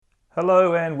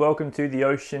Hello and welcome to the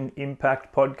Ocean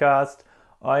Impact Podcast.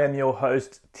 I am your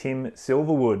host, Tim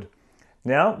Silverwood.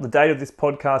 Now, the date of this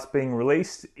podcast being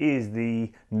released is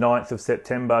the 9th of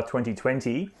September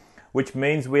 2020, which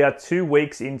means we are 2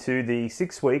 weeks into the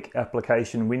 6-week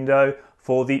application window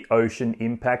for the Ocean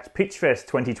Impact Pitchfest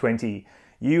 2020.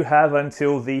 You have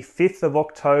until the 5th of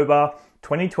October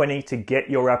 2020 to get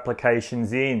your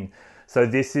applications in. So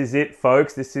this is it,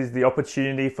 folks. This is the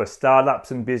opportunity for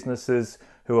startups and businesses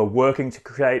who are working to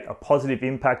create a positive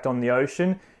impact on the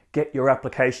ocean. Get your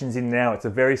applications in now. It's a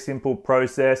very simple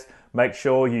process. Make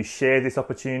sure you share this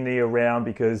opportunity around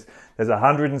because there's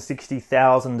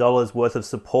 $160,000 worth of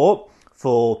support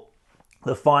for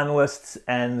the finalists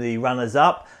and the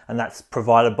runners-up, and that's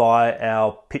provided by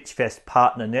our Pitchfest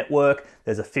partner network.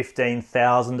 There's a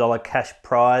 $15,000 cash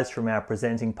prize from our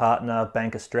presenting partner,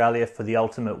 Bank Australia, for the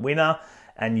ultimate winner,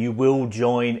 and you will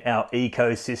join our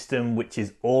ecosystem, which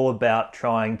is all about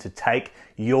trying to take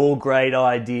your great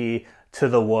idea to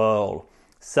the world.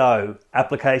 So,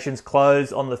 applications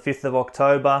close on the 5th of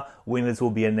October. Winners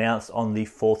will be announced on the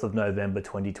 4th of November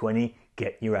 2020.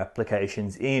 Get your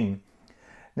applications in.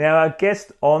 Now, our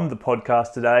guest on the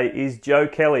podcast today is Joe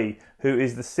Kelly, who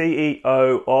is the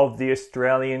CEO of the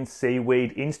Australian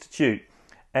Seaweed Institute.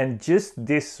 And just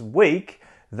this week,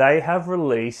 they have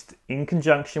released, in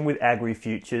conjunction with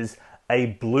AgriFutures,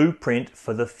 a blueprint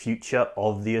for the future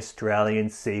of the Australian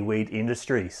seaweed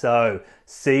industry. So,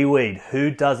 seaweed, who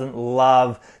doesn't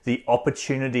love the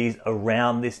opportunities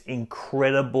around this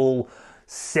incredible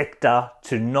sector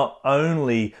to not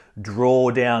only draw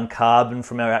down carbon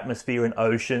from our atmosphere and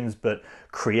oceans, but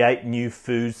create new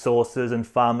food sources and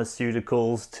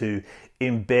pharmaceuticals, to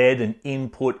embed and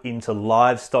input into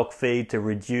livestock feed to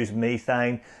reduce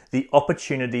methane. The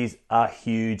opportunities are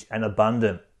huge and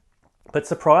abundant. But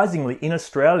surprisingly, in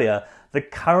Australia, the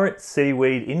current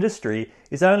seaweed industry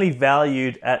is only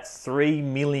valued at $3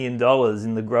 million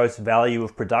in the gross value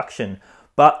of production.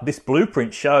 But this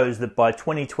blueprint shows that by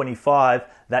 2025,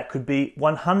 that could be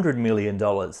 $100 million.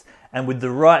 And with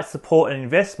the right support and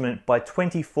investment, by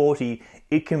 2040,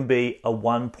 it can be a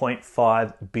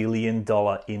 $1.5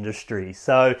 billion industry.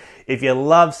 So if you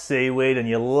love seaweed and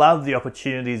you love the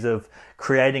opportunities of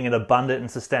creating an abundant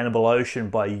and sustainable ocean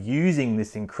by using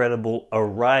this incredible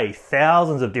array,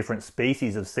 thousands of different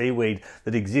species of seaweed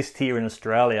that exist here in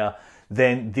Australia,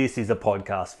 then this is a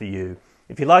podcast for you.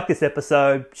 If you like this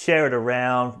episode, share it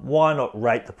around. Why not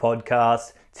rate the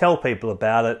podcast? Tell people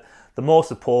about it. The more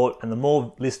support and the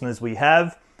more listeners we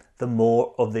have, the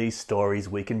more of these stories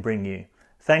we can bring you.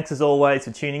 Thanks as always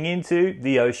for tuning into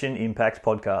the Ocean Impact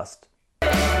Podcast.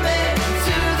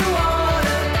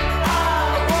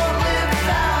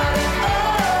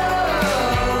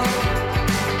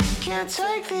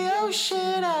 Take the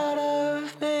ocean out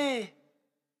of me.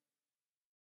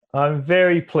 I'm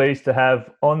very pleased to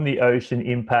have on the Ocean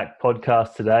Impact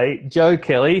Podcast today, Joe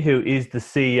Kelly, who is the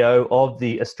CEO of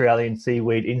the Australian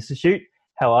Seaweed Institute.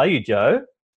 How are you, Joe?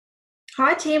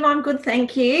 Hi, Tim. I'm good,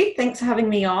 thank you. Thanks for having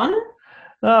me on.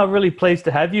 Oh, really pleased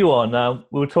to have you on.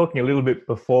 We were talking a little bit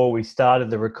before we started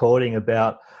the recording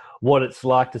about what it's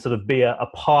like to sort of be a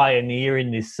pioneer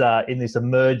in this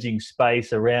emerging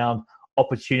space around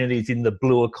opportunities in the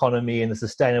blue economy and the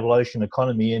sustainable ocean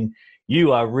economy, and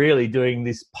you are really doing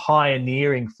this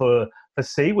pioneering for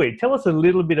seaweed. Tell us a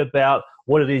little bit about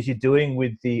what it is you're doing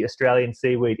with the Australian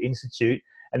Seaweed Institute,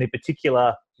 and in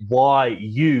particular, why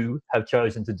you have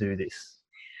chosen to do this.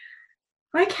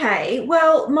 Okay,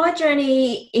 well, my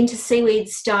journey into seaweed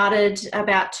started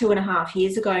about 2.5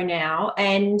 years ago now,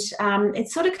 and it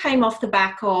sort of came off the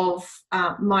back of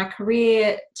my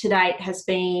career to date has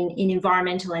been in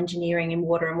environmental engineering in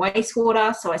water and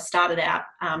wastewater. So I started out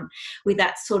with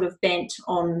that sort of bent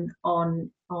on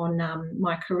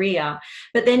my career,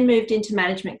 but then moved into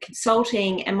management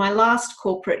consulting, and my last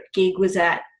corporate gig was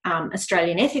at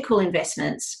Australian Ethical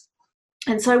Investments.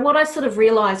 And so what I sort of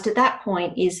realised at that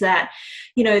point is that,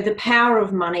 you know, the power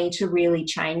of money to really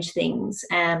change things,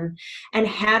 and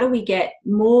how do we get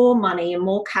more money and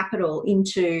more capital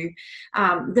into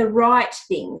the right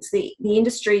things, the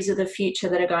industries of the future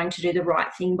that are going to do the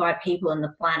right thing by people and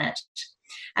the planet.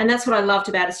 And that's what I loved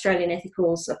about Australian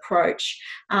Ethical's approach.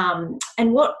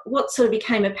 And what sort of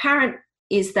became apparent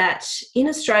is that in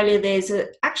Australia there's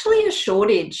actually a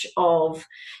shortage of,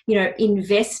 you know,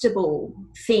 investable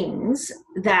things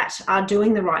that are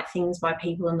doing the right things by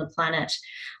people and the planet.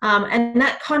 And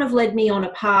that kind of led me on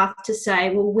a path to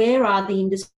say, well, where are the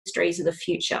industries of the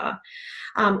future?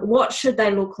 What should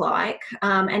they look like?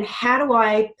 And how do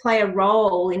I play a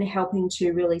role in helping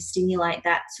to really stimulate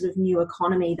that sort of new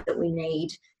economy that we need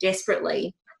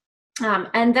desperately?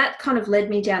 And that kind of led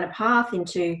me down a path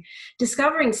into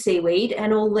discovering seaweed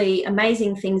and all the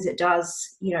amazing things it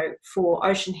does, for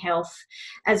ocean health,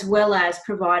 as well as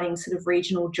providing sort of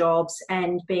regional jobs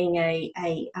and being a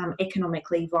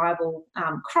economically viable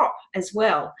crop as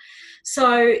well.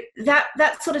 So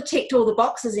that sort of ticked all the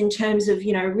boxes in terms of,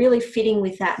 really fitting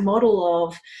with that model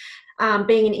of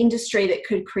being an industry that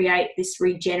could create this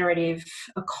regenerative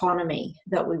economy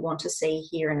that we want to see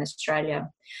here in Australia.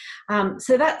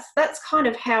 So that's kind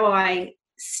of how I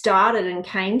started and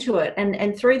came to it.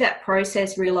 And through that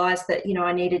process realised that,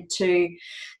 I needed to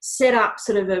set up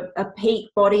sort of a peak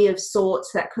body of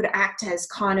sorts that could act as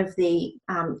kind of the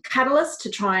catalyst to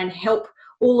try and help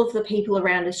all of the people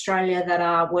around Australia that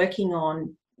are working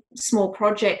on small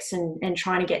projects and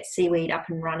trying to get seaweed up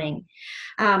and running.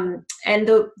 And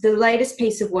the latest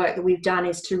piece of work that we've done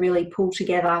is to really pull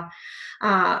together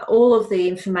all of the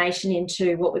information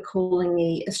into what we're calling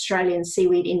the Australian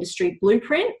Seaweed Industry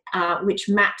Blueprint, which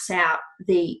maps out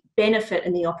the benefit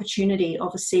and the opportunity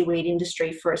of a seaweed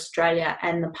industry for Australia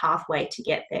and the pathway to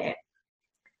get there.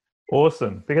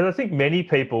 Awesome. Because I think many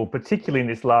people, particularly in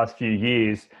this last few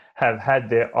years, have had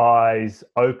their eyes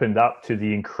opened up to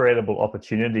the incredible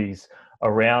opportunities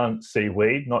around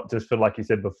seaweed, not just for, like you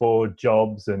said before,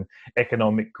 jobs and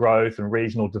economic growth and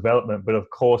regional development, but of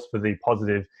course for the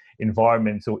positive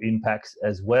environmental impacts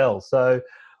as well. So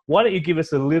why don't you give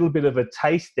us a little bit of a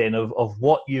taste then of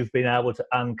what you've been able to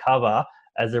uncover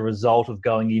as a result of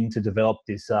going in to develop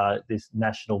this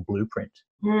national blueprint?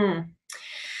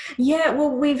 Yeah,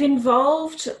 well, we've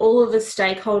involved all of the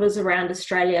stakeholders around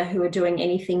Australia who are doing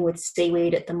anything with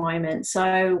seaweed at the moment.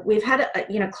 So we've had,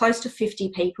 close to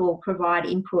 50 people provide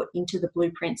input into the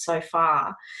blueprint so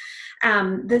far.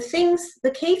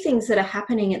 The key things that are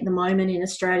happening at the moment in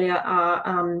Australia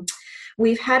are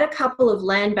we've had a couple of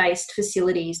land-based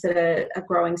facilities that are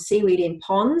growing seaweed in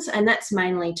ponds, and that's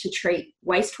mainly to treat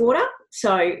wastewater.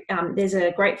 So there's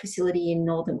a great facility in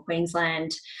northern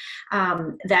Queensland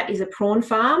that is a prawn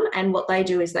farm, and what they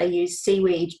do is they use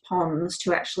seaweed ponds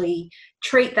to actually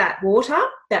treat that water,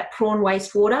 that prawn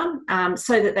wastewater,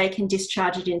 so that they can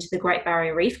discharge it into the Great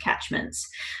Barrier Reef catchments.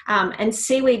 And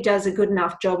seaweed does a good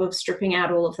enough job of stripping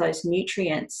out all of those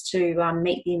nutrients to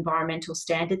meet the environmental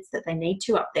standards that they need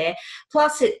to up there.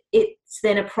 Plus, it's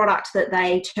then a product that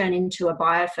they turn into a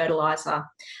biofertiliser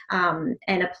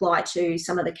and apply to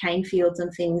some of the cane fields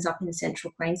and things up in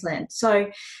central Queensland. So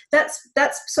that's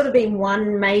sort of been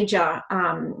one major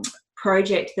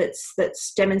project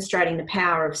that's demonstrating the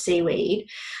power of seaweed.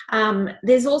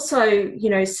 There's also,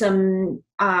 some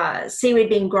seaweed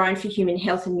being grown for human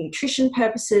health and nutrition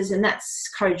purposes, and that's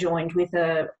co-joined with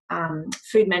a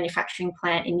food manufacturing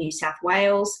plant in New South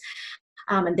Wales,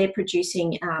 and they're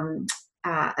producing an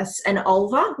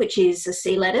ulva, which is a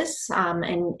sea lettuce,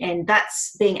 and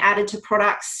that's being added to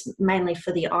products mainly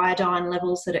for the iodine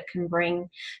levels that it can bring.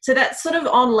 So that's sort of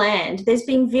on land. There's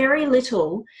been very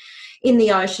little in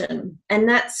the ocean, and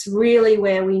that's really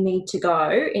where we need to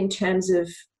go in terms of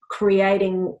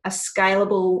creating a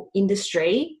scalable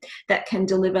industry that can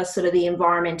deliver sort of the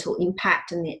environmental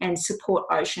impact and support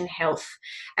ocean health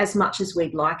as much as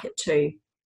we'd like it to.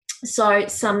 So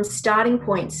some starting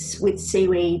points with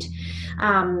seaweed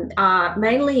are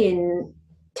mainly in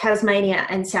Tasmania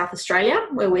and South Australia,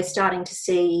 where we're starting to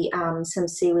see some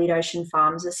seaweed ocean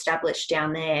farms established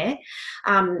down there.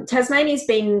 Tasmania's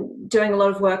been doing a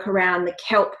lot of work around the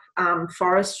kelp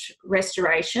forest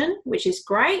restoration, which is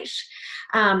great,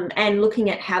 and looking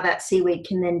at how that seaweed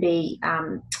can then be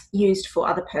used for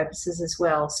other purposes as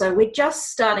well. So we're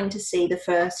just starting to see the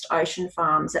first ocean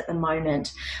farms at the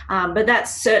moment, but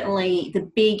that's certainly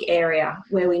the big area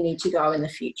where we need to go in the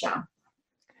future.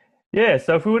 Yeah,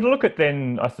 so if we were to look at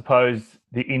then, I suppose,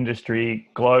 the industry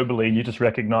globally, you just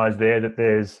recognise there that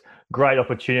there's great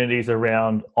opportunities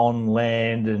around on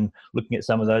land and looking at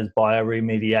some of those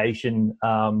bioremediation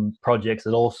projects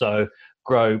that also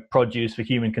grow produce for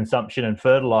human consumption and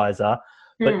fertiliser.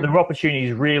 But the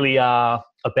opportunities really are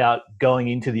about going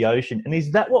into the ocean. And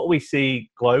is that what we see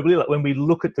globally? Like when we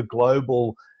look at the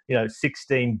global,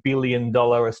 $16 billion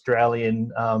Australian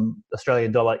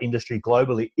dollar industry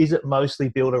globally, is it mostly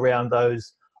built around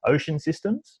those ocean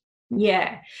systems?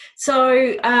 Yeah, so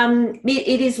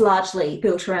it is largely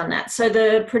built around that. So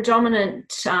the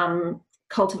predominant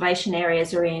cultivation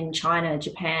areas are in China,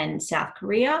 Japan, South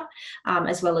Korea,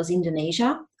 as well as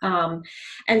Indonesia.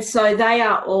 And so they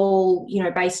are all,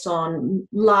 based on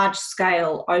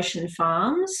large-scale ocean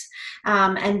farms.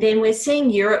 And then we're seeing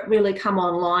Europe really come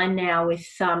online now with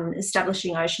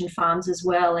establishing ocean farms as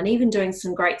well, and even doing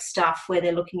some great stuff where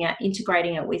they're looking at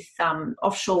integrating it with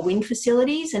offshore wind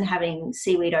facilities and having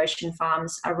seaweed ocean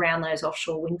farms around those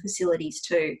offshore wind facilities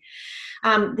too.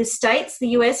 The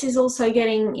US is also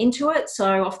getting into it.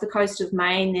 So off the coast of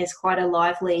Maine, there's quite a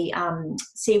lively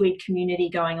seaweed community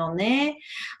going on there.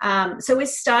 So we're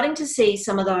starting to see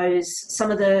some of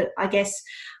the, I guess,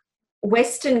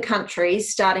 Western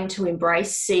countries starting to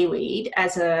embrace seaweed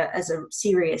as a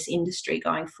serious industry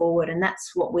going forward. And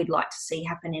that's what we'd like to see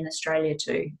happen in Australia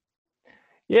too.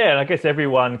 Yeah, and I guess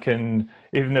everyone can,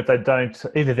 even if they don't,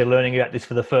 either they're learning about this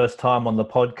for the first time on the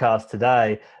podcast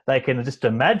today, they can just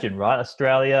imagine, right?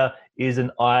 Australia is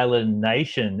an island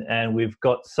nation, and we've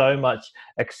got so much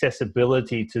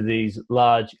accessibility to these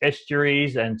large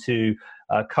estuaries and to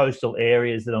coastal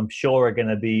areas that I'm sure are going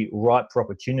to be ripe for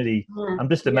opportunity. I'm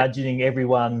just imagining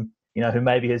everyone, who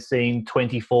maybe has seen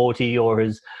 2040 or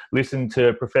has listened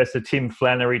to Professor Tim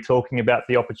Flannery talking about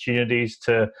the opportunities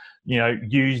to,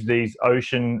 use these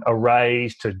ocean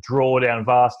arrays to draw down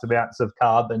vast amounts of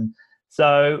carbon.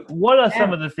 So what are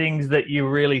some of the things that you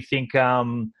really think are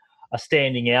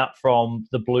standing out from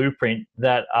the blueprint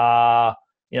that are,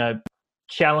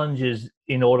 challenges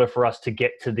in order for us to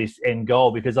get to this end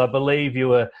goal? Because I believe you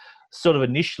were sort of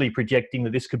initially projecting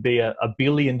that this could be a $1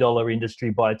 billion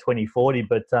industry by 2040,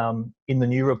 but in the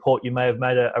new report, you may have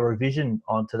made a revision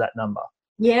onto that number.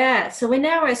 Yeah, so we're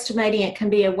now estimating it can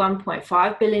be a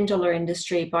 $1.5 billion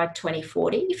industry by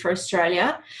 2040 for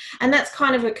Australia. And that's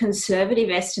kind of a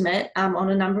conservative estimate on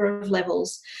a number of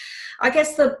levels. I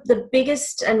guess the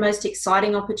biggest and most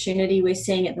exciting opportunity we're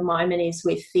seeing at the moment is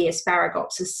with the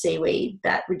Asparagopsis seaweed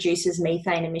that reduces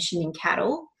methane emission in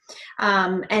cattle.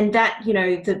 And that,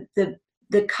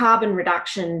 the carbon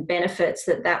reduction benefits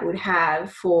that would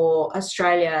have for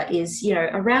Australia is,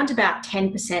 around about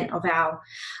 10% of our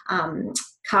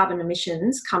carbon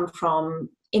emissions come from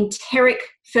enteric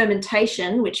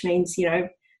fermentation, which means,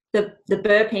 the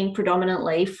burping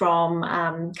predominantly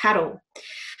from cattle.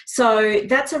 So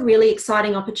that's a really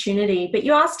exciting opportunity. But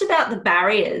you asked about the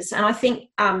barriers, and I think,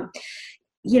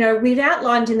 we've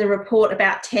outlined in the report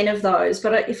about 10 of those,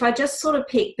 but if I just sort of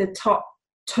pick the top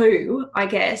two, I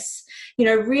guess,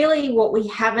 really what we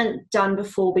haven't done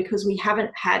before, because we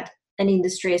haven't had an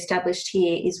industry established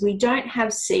here, is we don't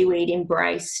have seaweed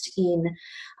embraced in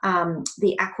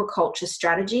the aquaculture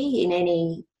strategy in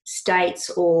any states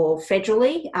or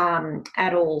federally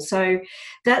at all. So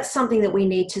that's something that we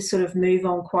need to sort of move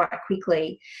on quite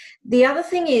quickly. The other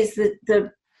thing is that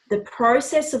the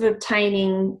process of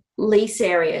obtaining lease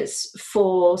areas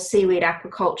for seaweed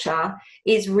aquaculture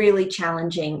is really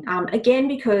challenging. Again,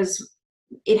 because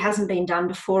it hasn't been done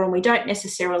before, and we don't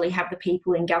necessarily have the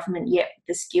people in government yet,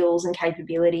 the skills and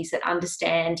capabilities that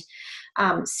understand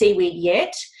seaweed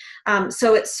yet.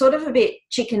 So it's sort of a bit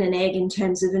chicken and egg in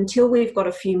terms of, until we've got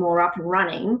a few more up and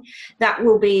running, that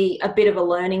will be a bit of a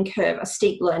learning curve, a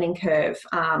steep learning curve.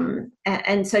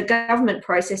 And so government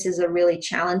processes are really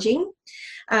challenging.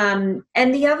 And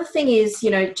the other thing is,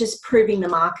 just proving the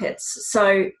markets.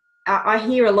 So I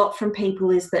hear a lot from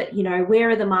people is that, where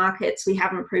are the markets? We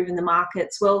haven't proven the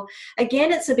markets. Well,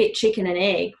 again, it's a bit chicken and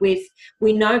egg.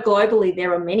 We know globally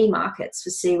there are many markets for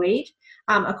seaweed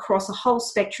across a whole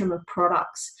spectrum of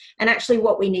products. And actually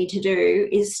what we need to do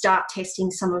is start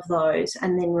testing some of those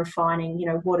and then refining,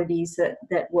 what it is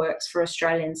that works for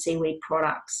Australian seaweed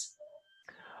products.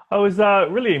 I was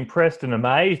really impressed and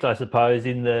amazed, I suppose,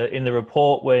 in the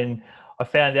report when I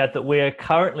found out that we're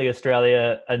currently,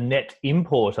 Australia, a net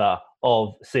importer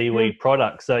of seaweed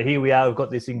products. So here we are, we've got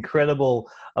this incredible,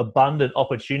 abundant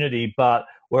opportunity, but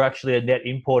we're actually a net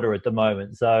importer at the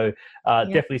moment. So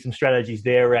definitely some strategies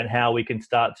there around how we can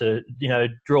start to,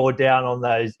 draw down on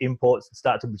those imports and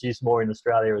start to produce more in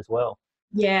Australia as well.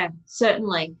 Yeah,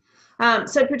 certainly.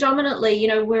 So predominantly,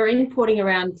 we're importing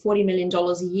around $40 million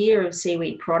a year of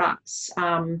seaweed products.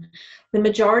 The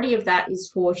majority of that is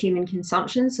for human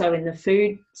consumption, so in the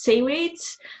food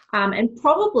seaweeds. And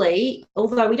probably,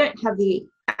 although we don't have the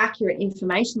accurate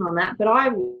information on that, but I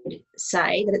would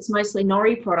say that it's mostly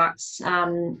nori products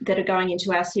that are going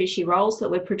into our sushi rolls that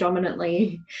we're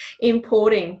predominantly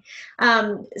importing.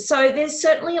 So there's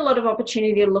certainly a lot of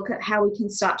opportunity to look at how we can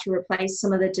start to replace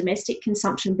some of the domestic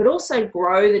consumption, but also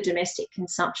grow the domestic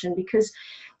consumption, because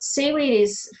seaweed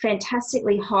is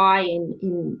fantastically high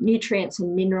in nutrients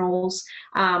and minerals,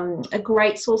 a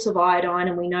great source of iodine,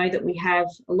 and we know that we have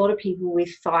a lot of people with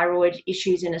thyroid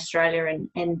issues in Australia,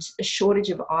 and a shortage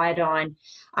of iodine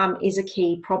is a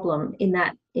key problem in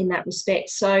that respect.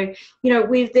 So,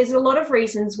 there's a lot of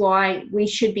reasons why we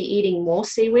should be eating more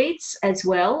seaweeds as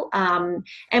well.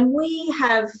 And we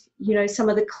have, some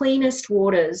of the cleanest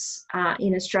waters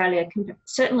in Australia,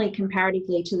 certainly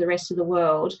comparatively to the rest of the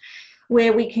world,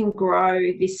 where we can grow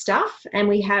this stuff. And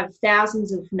we have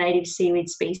thousands of native seaweed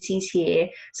species here,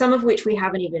 most of which we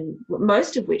haven't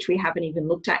even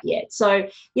looked at yet. So,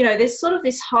 there's sort of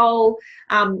this whole,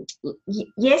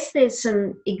 yes, there's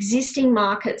some existing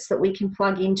markets that we can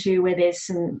plug into where there's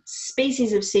some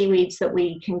species of seaweeds that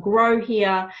we can grow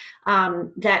here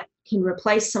that can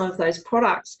replace some of those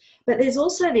products. But there's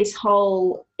also this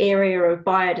whole area of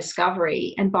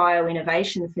biodiscovery and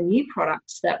bioinnovation for new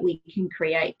products that we can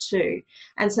create too.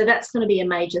 And so that's going to be a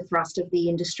major thrust of the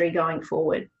industry going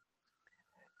forward.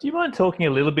 Do you mind talking a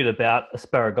little bit about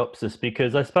Asparagopsis?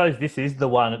 Because I suppose this is the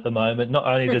one at the moment. Not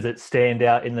only does it stand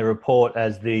out in the report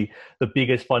as the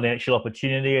biggest financial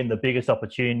opportunity and the biggest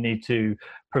opportunity to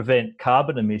prevent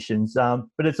carbon emissions,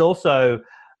 but it's also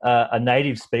a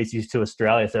native species to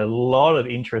Australia. So a lot of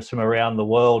interest from around the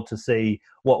world to see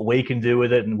what we can do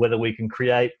with it and whether we can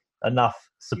create enough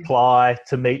supply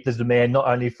to meet the demand, not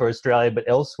only for Australia, but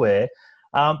elsewhere.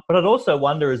 But I'd also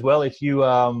wonder as well if you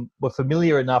were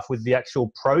familiar enough with the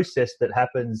actual process that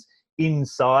happens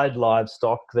inside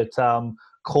livestock that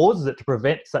causes it to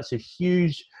prevent such a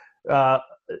huge amount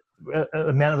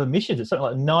of emissions. It's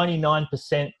something like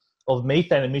 99% of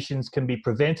methane emissions can be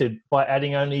prevented by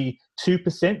adding only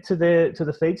 2% to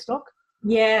the feedstock.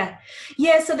 Yeah.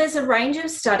 So there's a range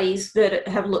of studies that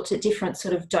have looked at different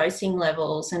sort of dosing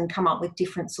levels and come up with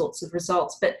different sorts of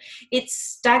results, but it's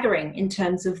staggering in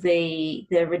terms of the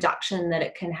reduction that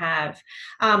it can have.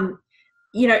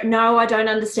 No, I don't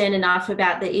understand enough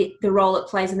about the role it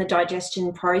plays in the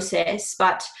digestion process,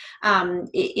 but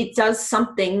it does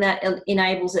something that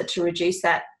enables it to reduce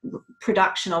that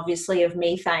production, obviously, of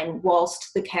methane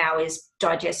whilst the cow is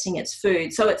digesting its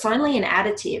food. So it's only an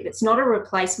additive. It's not a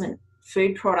replacement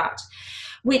food product,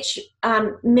 which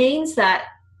means that,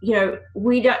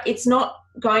 it's not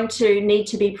going to need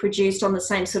to be produced on the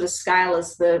same sort of scale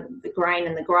as the grain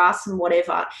and the grass and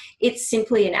whatever. It's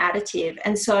simply an additive.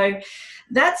 And so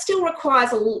that still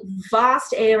requires a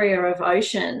vast area of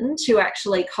ocean to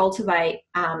actually cultivate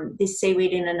this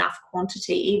seaweed in enough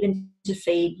quantity, even to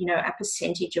feed, a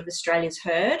percentage of Australia's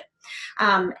herd.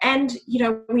 And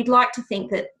we'd like to think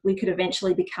that we could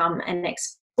eventually become an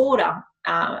exporter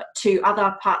to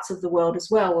other parts of the world as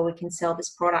well, where we can sell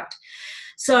this product.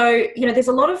 So,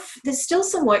 there's still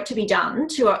some work to be done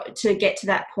to get to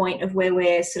that point of where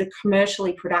we're sort of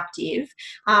commercially productive.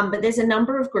 But there's a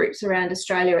number of groups around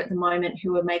Australia at the moment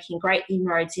who are making great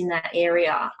inroads in that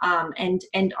area.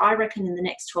 And I reckon in the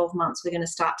next 12 months, we're going to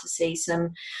start to see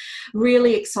some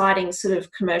really exciting sort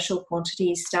of commercial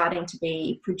quantities starting to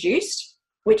be produced,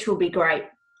 which will be great.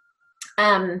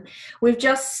 We've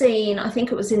just seen, I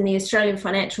think it was in the Australian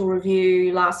Financial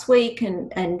Review last week,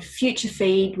 and Future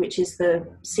Feed, which is the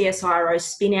CSIRO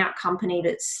spin-out company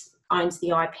that owns the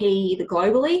IP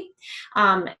globally.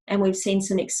 And we've seen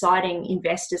some exciting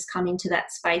investors come into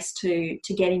that space to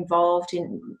get involved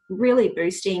in really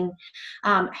boosting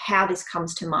how this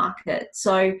comes to market.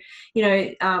 So,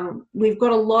 we've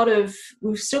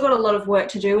still got a lot of work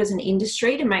to do as an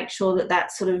industry to make sure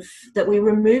that we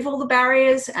remove all the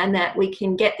barriers and that we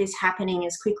can get this happening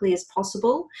as quickly as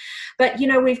possible. But,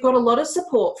 we've got a lot of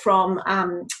support from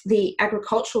the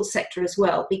agricultural sector as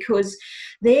well, because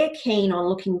they're keen on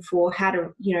looking for how to,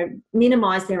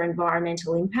 minimise their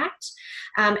environmental impact.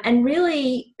 And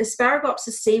really,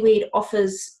 Asparagopsis seaweed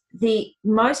offers the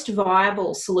most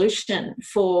viable solution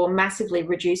for massively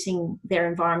reducing their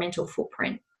environmental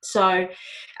footprint. So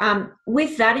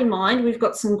with that in mind, we've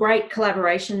got some great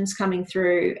collaborations coming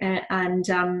through, and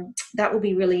that will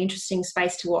be really interesting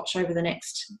space to watch over the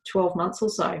next 12 months or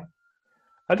so.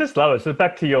 I just love it. So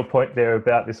back to your point there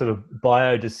about this sort of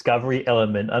biodiscovery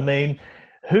element. I mean,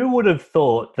 who would have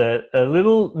thought that a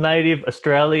little native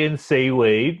Australian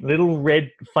seaweed, little red,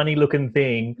 funny-looking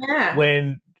thing,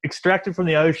 when extracted from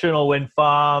the ocean or when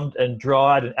farmed and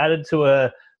dried and added to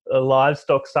a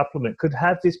livestock supplement, could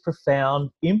have this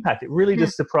profound impact? It really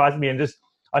just surprised me, and just,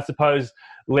 I suppose,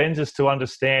 lends us to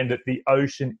understand that the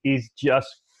ocean is just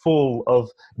full of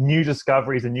new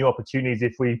discoveries and new opportunities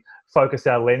if we focus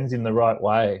our lens in the right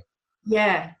way.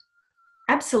 Yeah.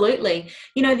 Absolutely.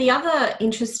 You know, the other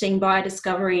interesting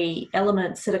biodiscovery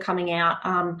elements that are coming out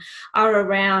are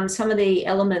around some of the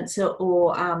elements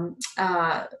or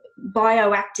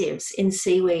bioactives in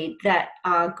seaweed that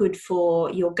are good for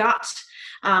your gut,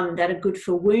 that are good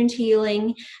for wound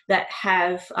healing, that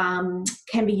have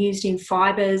can be used in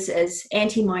fibres as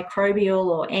antimicrobial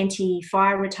or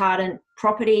anti-fire retardant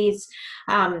properties.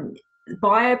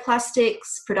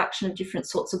 Bioplastics, production of different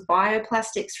sorts of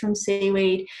bioplastics from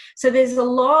seaweed. So there's a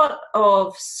lot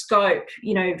of scope,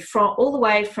 you know, from all the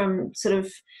way from sort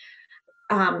of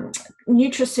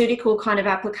nutraceutical kind of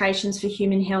applications for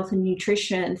human health and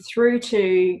nutrition through to,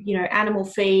 you know, animal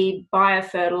feed,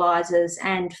 biofertilizers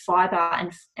and fiber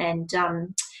and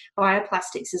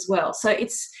bioplastics as well. So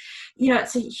it's, you know,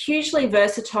 it's a hugely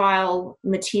versatile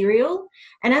material.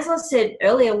 And as I said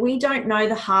earlier, we don't know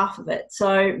the half of it.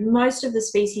 So most of the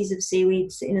species of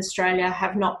seaweeds in Australia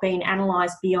have not been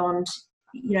analysed beyond,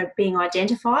 you know, being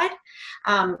identified.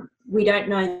 We don't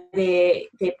know their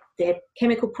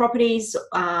chemical properties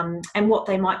and what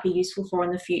they might be useful for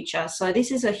in the future. So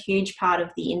this is a huge part of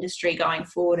the industry going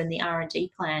forward in the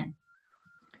R&D plan.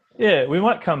 Yeah, we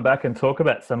might come back and talk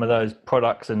about some of those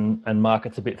products and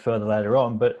markets a bit further later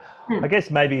on. But I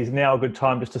guess maybe is now a good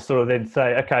time just to sort of then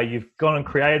say, okay, you've gone and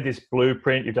created this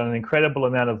blueprint, you've done an incredible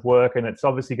amount of work, and it's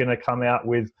obviously going to come out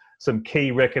with some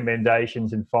key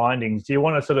recommendations and findings. Do you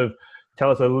want to sort of tell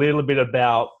us a little bit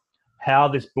about how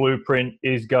this blueprint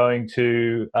is going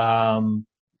to,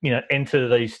 enter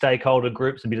these stakeholder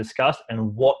groups and be discussed,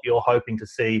 and what you're hoping to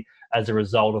see as a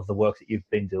result of the work that you've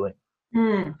been doing?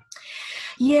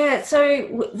 Yeah,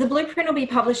 so the blueprint will be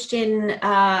published in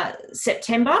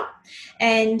September,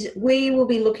 and we will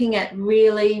be looking at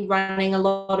really running a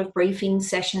lot of briefing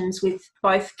sessions with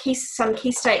both some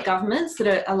key state governments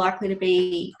that are likely to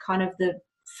be kind of the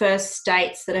first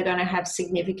states that are going to have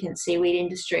significant seaweed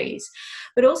industries,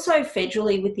 but also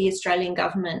federally with the Australian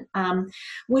government.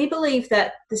 We believe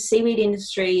that the seaweed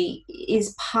industry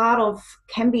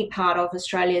can be part of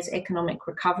Australia's economic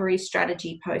recovery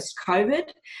strategy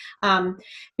post-COVID,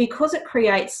 because it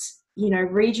creates, you know,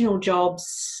 regional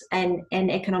jobs and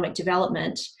economic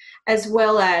development, as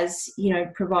well as, you know,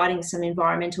 providing some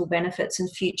environmental benefits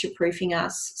and future-proofing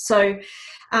us. So,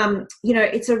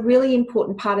 it's a really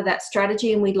important part of that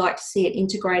strategy, and we'd like to see it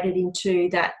integrated into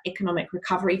that economic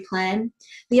recovery plan.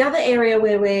 The other area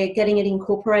where we're getting it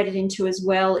incorporated into as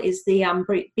well is the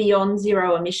Beyond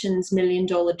Zero Emissions $1 Million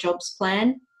Jobs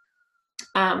Plan.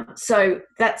 So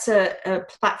that's a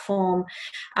platform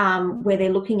where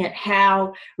they're looking at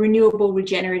how renewable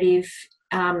regenerative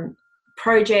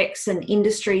projects and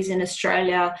industries in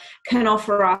Australia can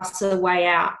offer us a way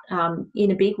out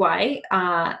in a big way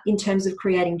in terms of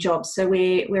creating jobs. So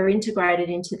we're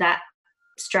integrated into that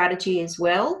strategy as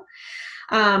well.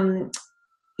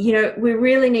 We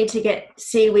really need to get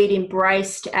seaweed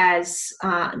embraced as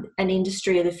an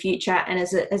industry of the future and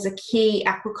as a key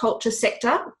aquaculture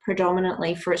sector,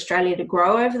 predominantly for Australia to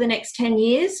grow over the next 10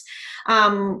 years.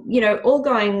 All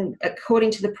going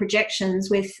according to the projections,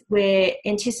 we're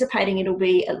anticipating it'll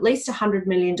be at least $100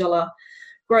 million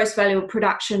gross value of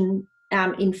production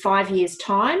in 5 years'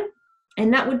 time.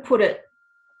 And that would put it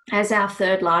as our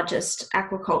third largest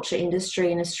aquaculture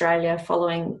industry in Australia,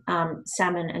 following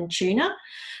salmon and tuna.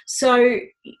 So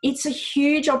it's a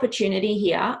huge opportunity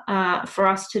here for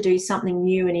us to do something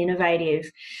new and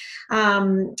innovative.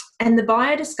 And the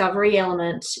biodiscovery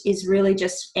element is really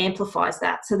just amplifies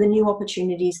that. So the new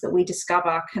opportunities that we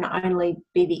discover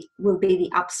will be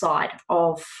the upside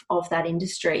of that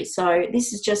industry. So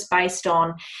this is just based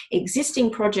on existing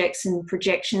projects and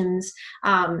projections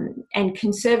and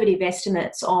conservative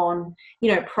estimates on,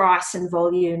 price and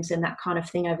volumes and that kind of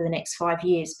thing over the next 5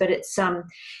 years. But it's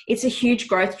a huge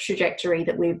growth trajectory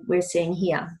that we're seeing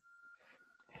here.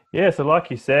 Yeah, so like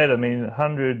you said, I mean,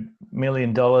 $100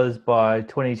 million by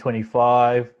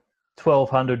 2025,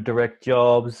 1,200 direct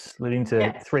jobs, leading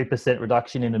to 3%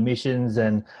 reduction in emissions.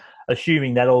 And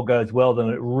assuming that all goes well, then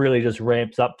it really just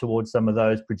ramps up towards some of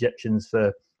those projections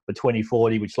for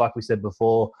 2040, which, like we said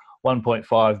before,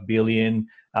 1.5 billion,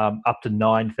 up to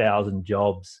 9,000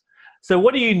 jobs. So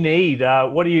what do you need?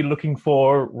 What are you looking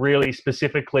for really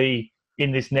specifically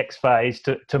in this next phase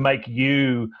to make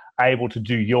you able to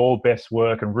do your best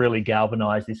work and really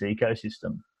galvanize this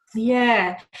ecosystem?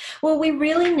 Yeah, well, we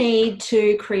really need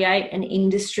to create an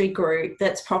industry group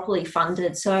that's properly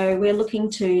funded. So we're looking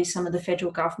to some of the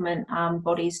federal government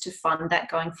bodies to fund that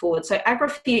going forward. So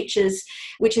AgriFutures,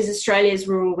 which is Australia's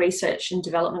Rural Research and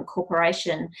Development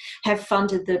Corporation, have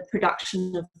funded the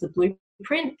production of the blueprint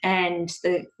blueprint and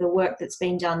the work that's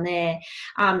been done there.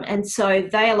 And so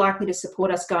they are likely to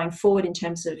support us going forward in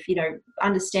terms of,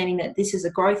 understanding that this is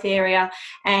a growth area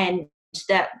and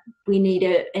that we need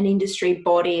an industry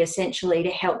body essentially to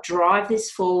help drive this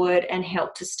forward and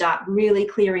help to start really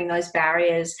clearing those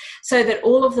barriers so that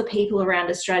all of the people around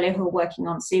Australia who are working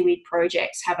on seaweed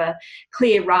projects have a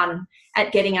clear run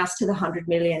at getting us to the 100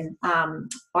 million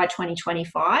by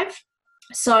 2025.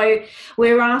 So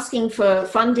we're asking for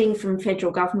funding from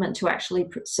federal government to actually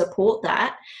support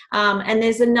that. And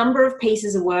there's a number of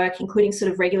pieces of work, including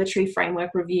sort of regulatory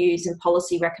framework reviews and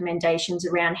policy recommendations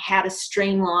around how to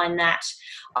streamline that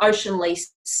ocean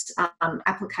lease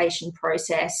application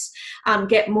process,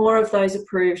 get more of those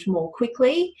approved more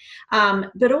quickly.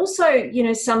 But also,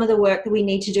 some of the work that we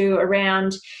need to do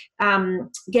around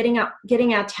getting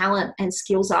our talent and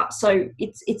skills up. So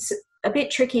it's a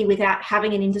bit tricky without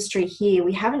having an industry here.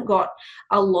 We haven't got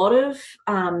a lot of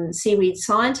seaweed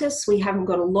scientists. We haven't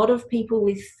got a lot of people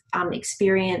with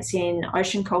experience in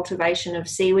ocean cultivation of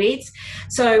seaweeds.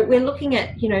 So we're looking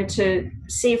at, to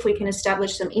see if we can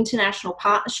establish some international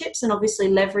partnerships and obviously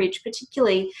leverage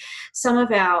particularly some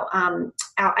of our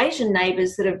Asian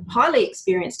neighbours that are highly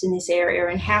experienced in this area,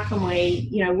 and how can we,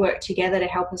 work together to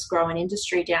help us grow an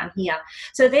industry down here.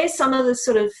 So there's some of the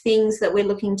sort of things that we're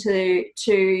looking to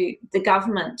the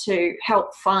government to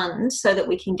help fund so that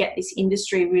we can get this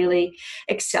industry really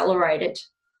accelerated.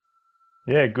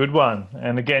 Yeah, good one.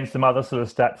 And again, some other sort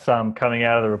of stats coming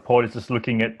out of the report is just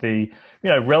looking at the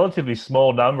relatively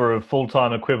small number of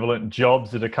full-time equivalent jobs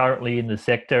that are currently in the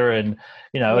sector, and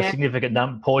a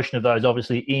significant portion of those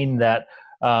obviously in that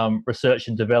research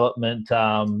and development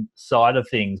side of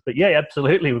things. But yeah,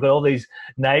 absolutely, we've got all these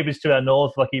neighbours to our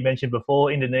north, like you mentioned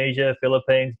before, Indonesia,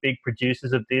 Philippines, big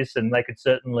producers of this, and they could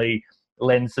certainly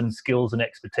lend some skills and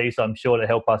expertise, I'm sure, to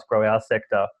help us grow our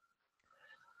sector.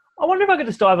 I wonder if I could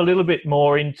just dive a little bit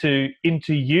more into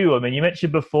you. I mean, you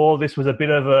mentioned before this was a bit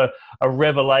of a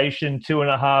revelation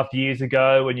 2.5 years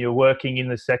ago when you were working in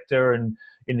the sector and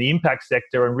in the impact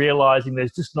sector and realising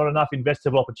there's just not enough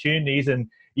investable opportunities, and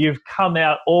you've come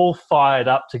out all fired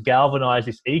up to galvanise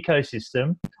this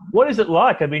ecosystem. What is it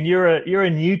like? I mean, you're a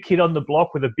new kid on the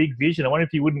block with a big vision. I wonder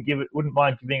if you wouldn't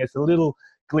mind giving us a little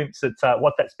glimpse at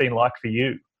what that's been like for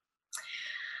you.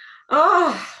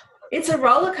 Oh, it's a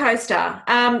roller coaster,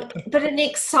 but an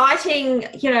exciting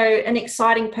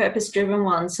purpose-driven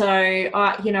one. So,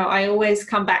 I always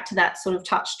come back to that sort of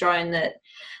touchstone that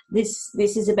this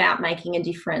is about making a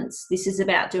difference. This is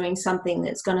about doing something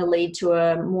that's going to lead to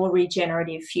a more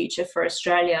regenerative future for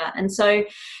Australia. And so,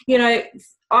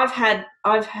 I've had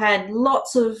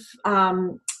lots of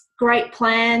great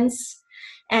plans,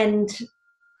 and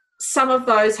some of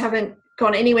those haven't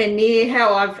gone anywhere near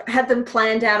how I've had them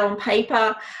planned out on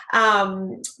paper.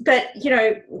 But,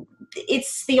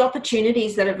 it's the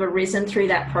opportunities that have arisen through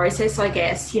that process, I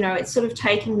guess. It's sort of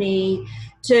taken me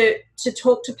to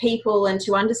talk to people and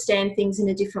to understand things in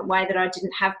a different way that I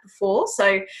didn't have before.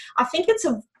 So I think it's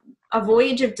a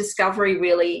voyage of discovery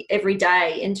really every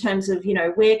day in terms of,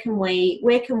 where can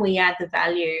we add the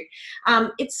value?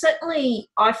 It's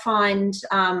certainly, I find,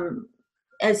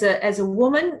 as a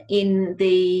woman in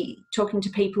talking to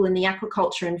people in the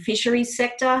aquaculture and fisheries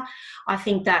sector, I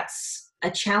think that's a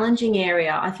challenging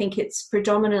area. I think it's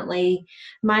predominantly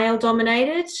male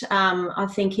dominated. I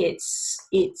think it's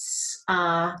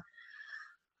a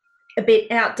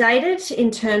bit outdated in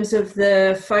terms of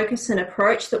the focus and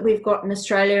approach that we've got in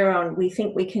Australia on. We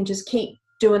think we can just keep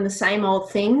doing the same old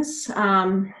things,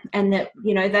 and that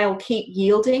they'll keep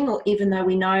yielding, or even though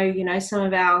we know some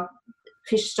of our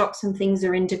fish stocks and things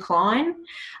are in decline.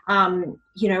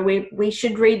 We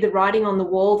should read the writing on the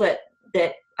wall that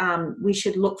we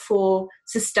should look for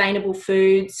sustainable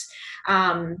foods,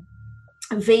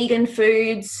 vegan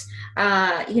foods,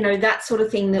 that sort of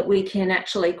thing that we can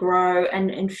actually grow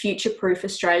and future-proof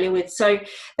Australia with. So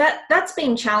that's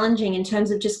been challenging in terms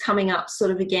of just coming up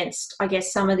sort of against, I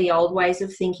guess, some of the old ways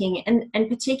of thinking, and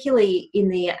particularly in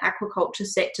the aquaculture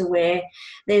sector where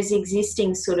there's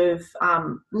existing sort of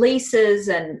leases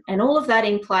and all of that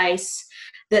in place,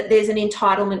 that there's an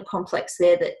entitlement complex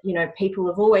there that, people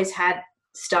have always had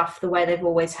stuff the way they've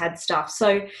always had stuff.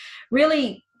 So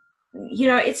really,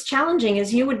 it's challenging,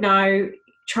 as you would know,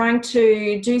 trying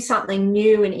to do something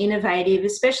new and innovative,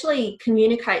 especially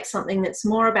communicate something that's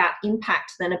more about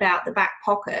impact than about the back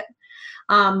pocket.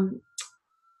 I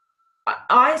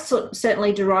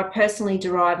certainly personally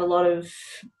derive a lot of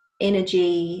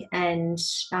energy and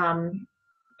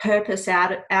purpose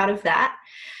out of that.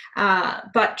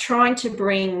 But trying to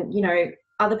bring,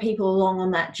 other people along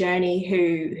on that journey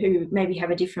who maybe have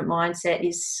a different mindset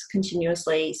is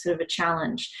continuously sort of a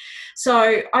challenge.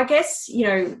 So I guess,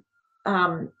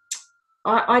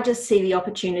 I just see the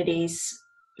opportunities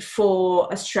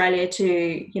for Australia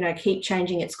to, keep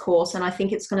changing its course. And I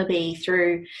think it's going to be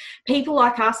through people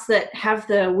like us that have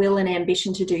the will and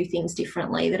ambition to do things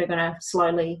differently that are going to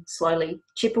slowly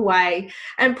chip away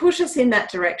and push us in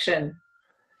that direction.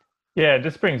 Yeah, it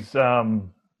just brings,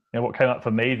 what came up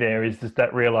for me there is just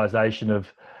that realization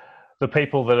of the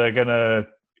people that are going to,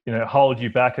 hold you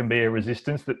back and be a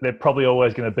resistance, that they're probably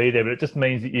always going to be there. But it just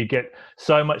means that you get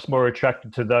so much more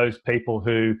attracted to those people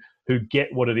who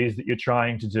get what it is that you're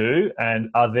trying to do and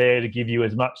are there to give you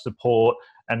as much support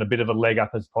and a bit of a leg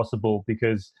up as possible,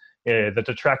 because the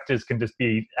detractors can just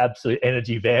be absolute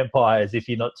energy vampires if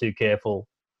you're not too careful.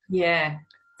 Yeah,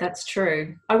 that's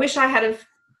true. I wish I had have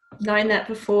known that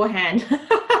beforehand.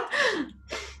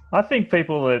 I think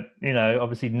people that,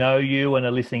 obviously know you and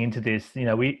are listening into this,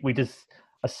 we just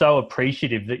are so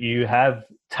appreciative that you have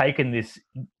taken this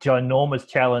ginormous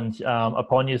challenge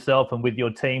upon yourself and with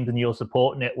your teams and your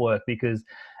support network, because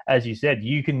as you said,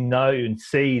 you can know and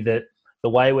see that the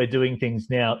way we're doing things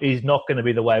now is not going to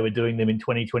be the way we're doing them in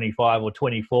 2025 or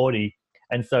 2040.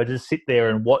 And so to sit there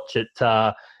and watch it,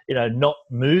 not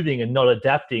moving and not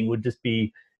adapting would just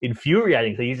be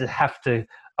infuriating. So you just have to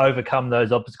overcome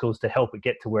those obstacles to help it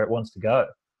get to where it wants to go.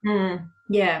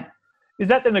 Yeah. Is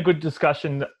that then a good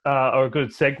discussion or a good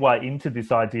segue into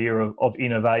this idea of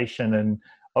innovation? And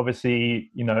obviously,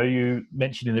 you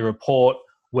mentioned in the report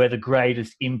where the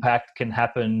greatest impact can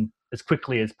happen as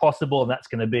quickly as possible, and that's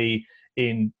going to be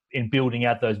in building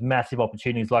out those massive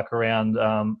opportunities like around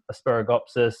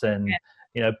aspergillus and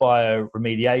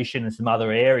bioremediation and some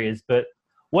other areas. But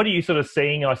what are you sort of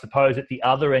seeing, I suppose, at the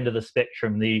other end of the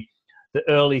spectrum, the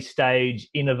early stage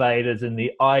innovators and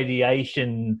the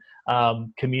ideation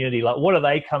community? Like, what are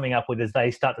they coming up with as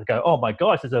they start to go, oh my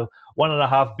gosh, there's a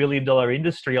 $1.5 billion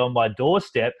industry on my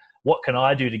doorstep. What can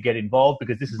I do to get involved?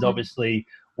 Because this is obviously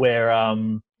where,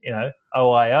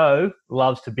 OIO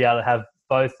loves to be able to have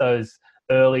both those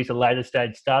early to later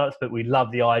stage startups, but we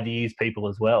love the ideas people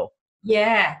as well.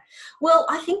 Yeah. Well,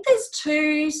 I think there's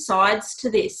two sides to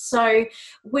this. So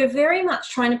we're very much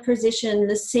trying to position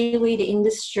the seaweed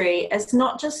industry as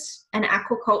not just an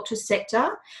aquaculture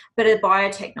sector, but a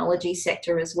biotechnology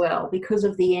sector as well, because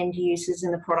of the end uses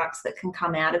and the products that can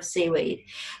come out of seaweed.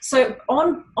 So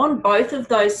on both of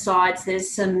those sides,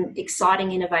 there's some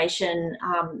exciting innovation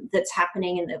that's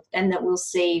happening and that we'll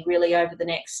see really over the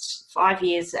next 5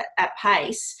 years at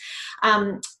pace.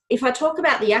 If I talk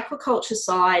about the aquaculture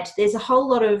side, there's a whole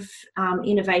lot of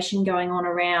innovation going on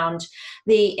around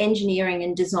the engineering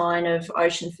and design of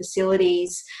ocean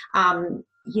facilities.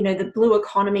 The Blue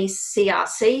Economy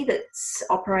CRC that's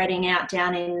operating out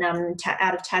down in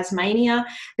out of Tasmania,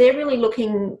 they're really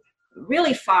looking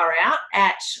really far out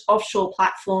at offshore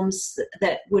platforms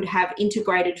that would have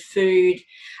integrated food,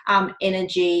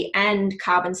 energy and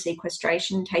carbon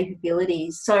sequestration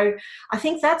capabilities. So I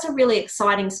think that's a really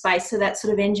exciting space. So that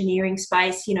sort of engineering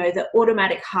space, the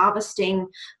automatic harvesting,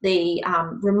 the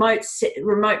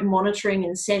remote monitoring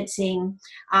and sensing.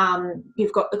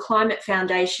 You've got the Climate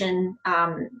Foundation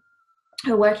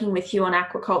who are working with you on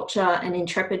aquaculture, and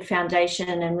Intrepid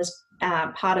Foundation, and was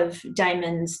part of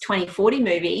Damon's 2040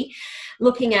 movie,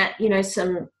 looking at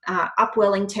some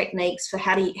upwelling techniques for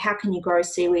how can you grow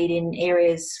seaweed in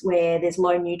areas where there's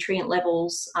low nutrient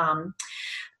levels.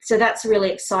 So that's really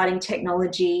exciting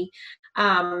technology.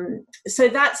 So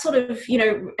that's sort of,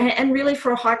 and really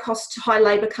for a high cost, high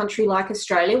labour country like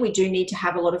Australia, we do need to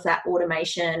have a lot of that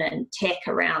automation and tech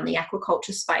around the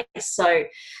aquaculture space. So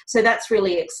that's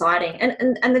really exciting.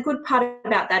 And the good part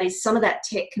about that is some of that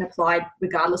tech can apply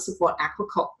regardless of what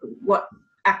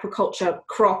aquaculture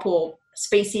crop or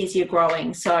species you're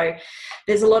growing. So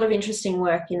there's a lot of interesting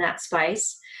work in that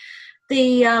space.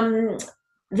 The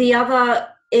other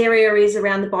area is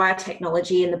around the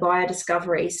biotechnology and the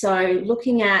biodiscovery. So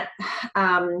looking at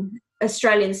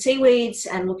Australian seaweeds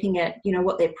and looking at,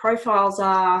 what their profiles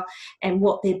are and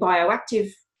what their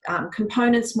bioactive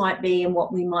components might be and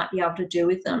what we might be able to do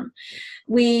with them.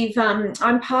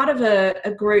 I'm part of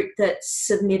a group that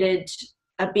submitted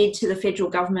a bid to the federal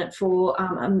government for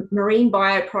a marine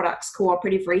bioproducts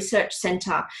cooperative research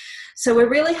centre. So we're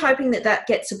really hoping that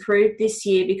gets approved this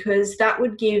year, because that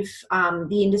would give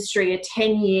the industry a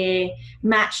 10-year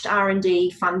matched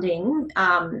R&D funding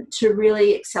to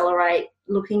really accelerate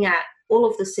looking at all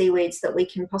of the seaweeds that we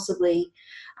can possibly,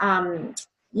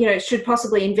 should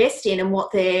possibly invest in, and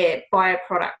what their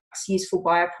useful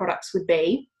bioproducts would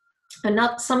be.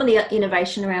 some of the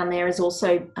innovation around there is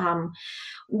also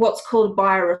what's called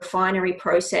biorefinery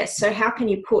process. So how can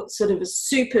you put sort of a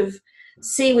soup of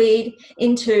seaweed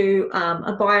into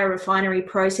a biorefinery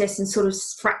process and sort of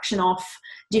fraction off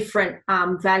different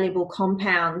valuable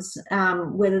compounds,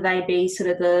 whether they be sort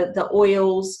of the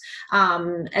oils,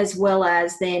 as well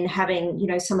as then having, you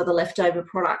know, some of the leftover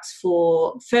products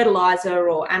for fertilizer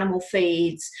or animal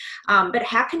feeds. But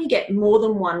how can you get more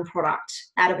than one product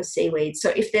out of a seaweed? So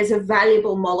if there's a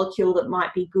valuable molecule that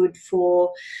might be good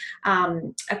for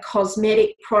a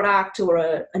cosmetic product or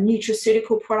a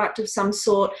nutraceutical product of some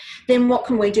sort, then what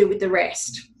can we do with the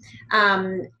rest?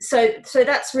 So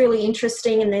that's really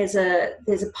interesting, and there's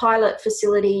a pilot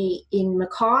facility in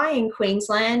Mackay in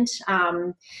Queensland,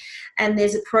 and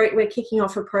we're kicking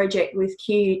off a project with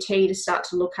QUT to start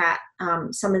to look at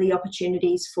some of the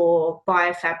opportunities for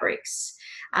biofabrics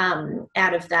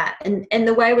out of that. And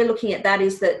the way we're looking at that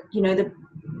is that, you know,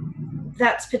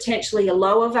 that's potentially a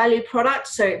lower value product.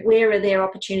 So where are there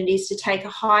opportunities to take a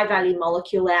high value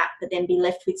molecule out, but then be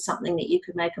left with something that you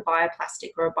could make a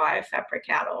bioplastic or a biofabric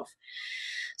out of?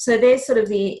 So there's sort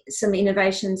of some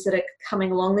innovations that are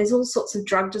coming along. There's all sorts of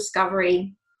drug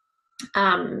discovery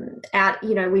out,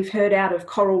 you know, we've heard out of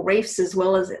coral reefs as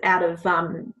well as out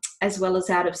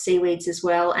of seaweeds as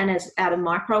well, and out of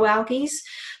microalgae.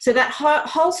 So that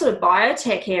whole sort of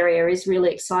biotech area is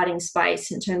really exciting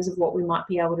space in terms of what we might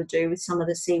be able to do with some of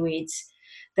the seaweeds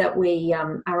that we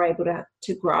are able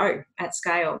to grow at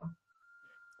scale.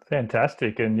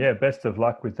 Fantastic, and yeah, best of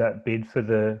luck with that bid for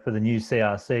the new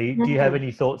CRC. Do you have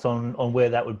any thoughts on where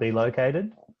that would be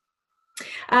located?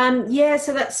 Yeah,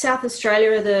 so that's South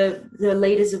Australia are the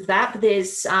leaders of that, but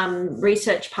there's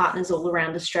research partners all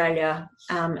around Australia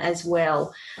as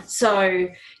well. So,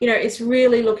 you know, it's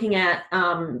really looking at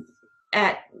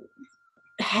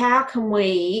how can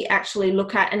we actually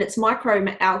look at, and it's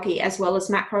microalgae as well as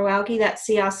macroalgae, that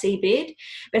CRC bid,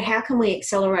 but how can we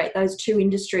accelerate those two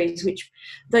industries, which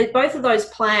both of those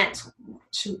plants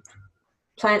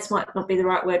might not be the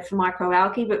right word for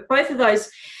microalgae, but both of those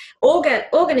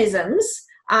organisms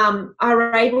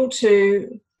are able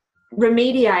to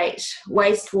remediate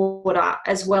wastewater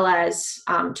as well as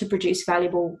to produce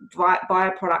valuable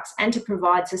bioproducts and to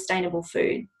provide sustainable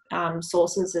food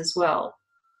sources as well.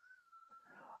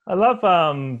 I love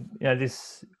you know,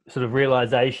 this sort of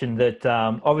realization that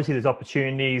obviously there's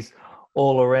opportunities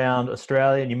all around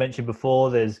Australia, and you mentioned before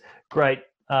there's great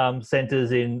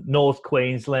centres in North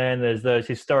Queensland, there's those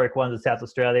historic ones in South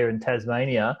Australia and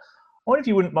Tasmania. I wonder if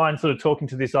you wouldn't mind sort of talking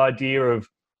to this idea of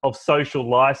social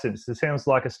license. It sounds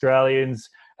like Australians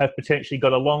have potentially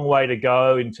got a long way to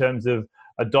go in terms of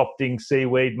adopting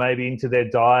seaweed maybe into their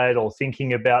diet, or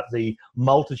thinking about the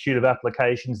multitude of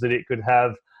applications that it could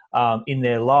have in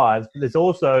their lives. There's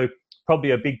also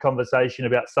probably a big conversation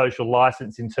about social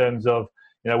license in terms of,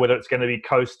 you know, whether it's going to be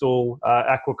coastal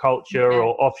aquaculture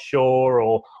or offshore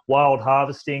or wild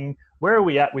harvesting. Where are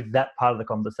we at with that part of the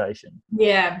conversation?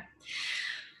 Yeah.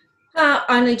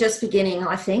 Only just beginning,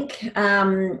 I think.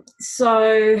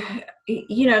 So,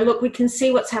 you know, look, we can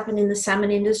see what's happened in the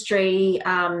salmon industry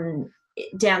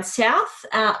down south,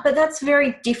 but that's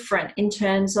very different in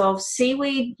terms of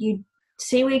seaweed.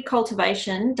 Seaweed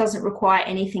cultivation doesn't require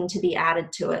anything to be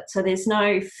added to it. So there's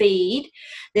no feed,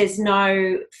 there's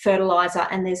no fertilizer,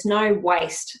 and there's no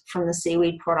waste from the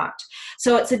seaweed product.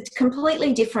 So it's a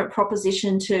completely different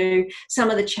proposition to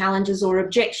some of the challenges or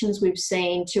objections we've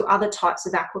seen to other types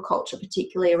of aquaculture,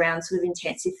 particularly around sort of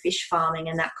intensive fish farming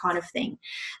and that kind of thing.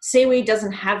 Seaweed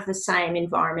doesn't have the same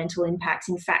environmental impacts.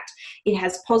 In fact, it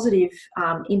has positive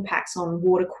impacts on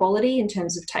water quality in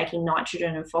terms of taking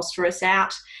nitrogen and phosphorus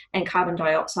out and carbon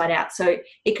dioxide out. So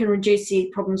it can reduce the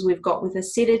problems we've got with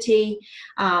acidity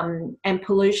and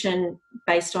pollution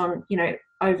based on, you know,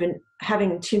 over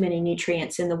having too many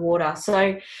nutrients in the water.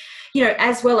 So, you know,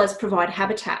 as well as provide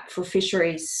habitat for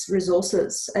fisheries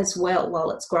resources as well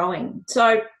while it's growing.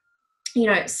 So, you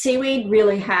know, seaweed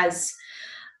really has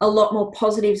a lot more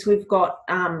positives. We've got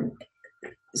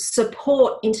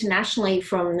support internationally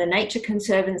from the Nature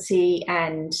Conservancy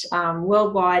and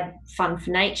Worldwide Fund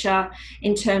for Nature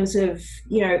in terms of,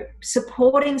 you know,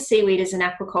 supporting seaweed as an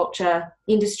aquaculture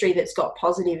industry that's got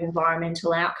positive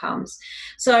environmental outcomes.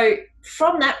 So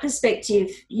from that perspective,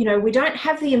 you know, we don't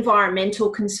have the environmental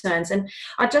concerns. And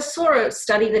I just saw a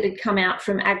study that had come out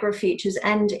from AgriFutures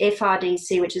and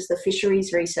FRDC, which is the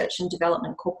Fisheries Research and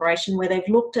Development Corporation, where they've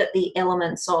looked at the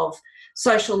elements of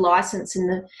social license,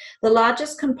 and the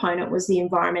largest component was the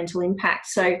environmental impact.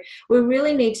 So we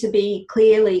really need to be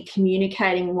clearly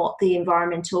communicating what the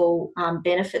environmental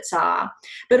benefits are,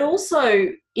 but also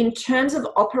in terms of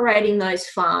operating those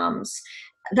farms,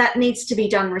 that needs to be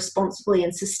done responsibly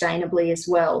and sustainably as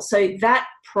well. So that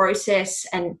process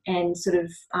and sort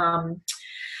of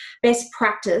best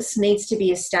practice needs to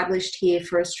be established here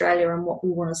for Australia and what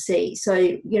we want to see. So,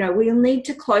 you know, we'll need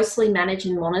to closely manage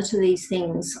and monitor these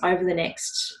things over the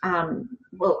next,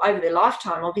 over their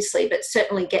lifetime, obviously, but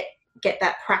certainly get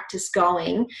that practice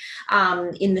going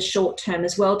in the short term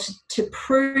as well to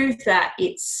prove that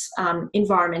it's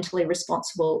environmentally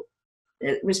responsible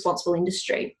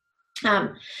industry.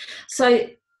 So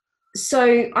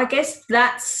I guess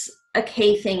that's a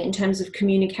key thing in terms of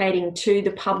communicating to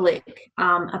the public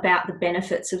about the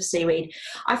benefits of seaweed.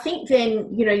 I think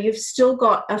then, you know, you've still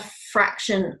got a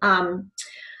fraction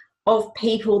of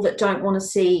people that don't want to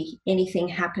see anything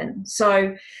happen.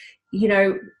 So, you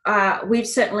know, we've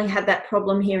certainly had that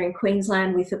problem here in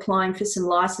Queensland with applying for some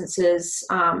licenses,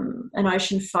 an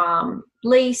ocean farm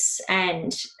lease,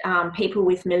 and people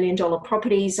with $1 million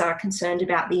properties are concerned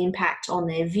about the impact on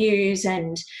their views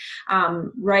and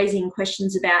raising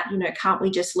questions about, you know, can't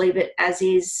we just leave it as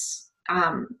is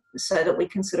so that we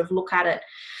can sort of look at it.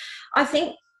 I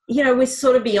think, you know, we're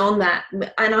sort of beyond that.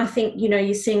 And I think, you know,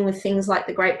 you're seeing with things like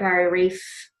the Great Barrier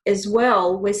Reef as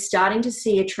well, we're starting to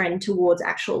see a trend towards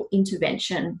actual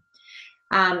intervention.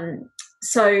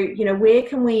 So, you know, where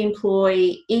can we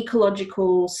employ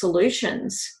ecological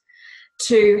solutions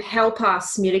to help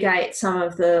us mitigate some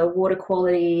of the water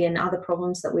quality and other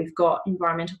problems that we've got,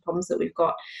 environmental problems that we've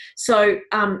got? So,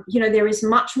 you know, there is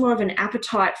much more of an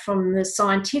appetite from the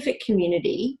scientific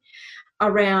community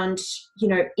around, you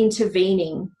know,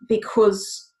 intervening,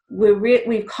 because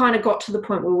we've kind of got to the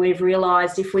point where we've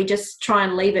realised if we just try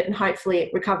and leave it and hopefully it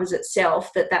recovers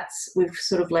itself, we've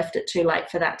sort of left it too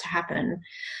late for that to happen.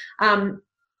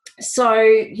 So,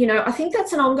 you know, I think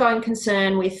that's an ongoing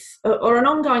concern or an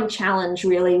ongoing challenge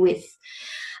really with,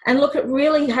 and look, it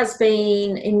really has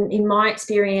been, in my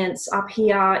experience up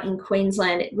here in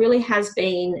Queensland, it really has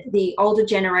been the older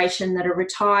generation that are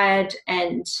retired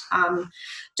and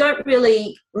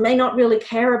may not really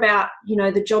care about, you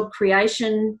know, the job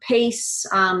creation piece,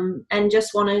 and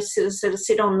just want to sort of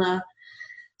sit on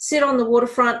the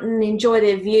waterfront and enjoy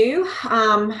their view.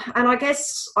 And I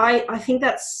guess I think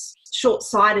that's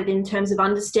short-sighted in terms of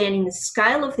understanding the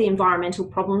scale of the environmental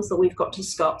problems that we've got to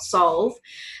solve,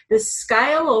 the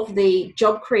scale of the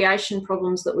job creation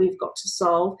problems that we've got to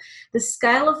solve, the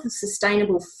scale of the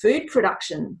sustainable food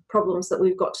production problems that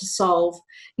we've got to solve,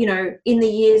 you know, in the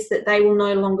years that they will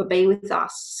no longer be with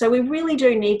us. So we really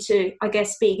do need to, I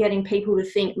guess, be getting people to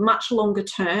think much longer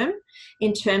term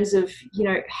in terms of, you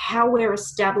know, how we're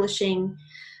establishing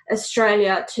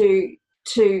Australia to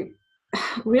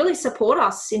really support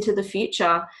us into the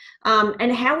future,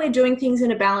 and how we're doing things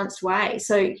in a balanced way.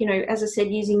 So, you know, as I said,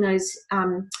 using those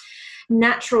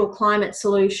natural climate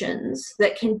solutions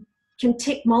that can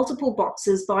tick multiple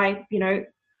boxes by, you know,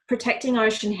 protecting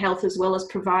ocean health as well as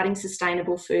providing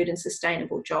sustainable food and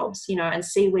sustainable jobs, you know, and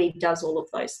seaweed does all of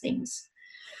those things.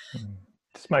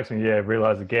 Just makes me,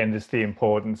 realise again just the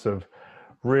importance of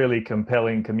really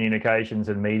compelling communications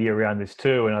and media around this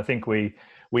too. And I think we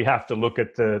have to look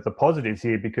at the positives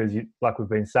here, because like we've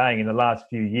been saying, in the last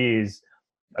few years,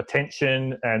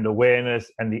 attention and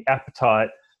awareness and the appetite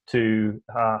to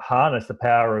harness the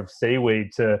power of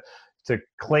seaweed to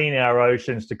clean our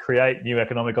oceans, to create new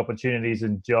economic opportunities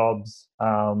and jobs,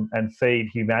 and feed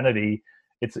humanity,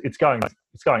 it's going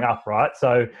up, right?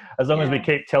 So as long as we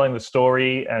keep telling the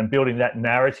story and building that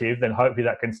narrative, then hopefully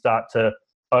that can start to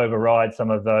override some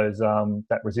of those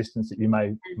that resistance that you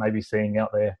may be seeing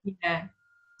out there.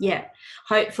 Yeah,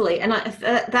 hopefully. And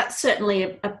that's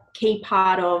certainly a key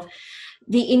part of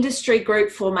the industry group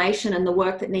formation and the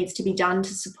work that needs to be done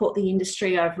to support the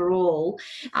industry overall,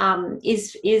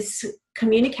 is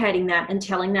communicating that and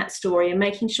telling that story and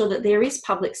making sure that there is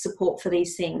public support for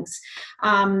these things,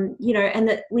 you know, and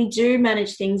that we do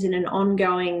manage things in an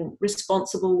ongoing,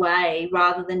 responsible way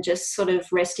rather than just sort of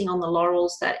resting on the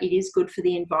laurels that it is good for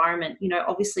the environment. You know,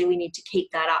 obviously we need to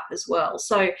keep that up as well.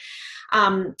 So,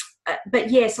 but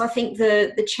yes, I think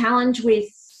the challenge with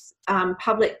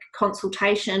public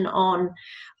consultation on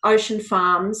ocean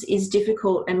farms is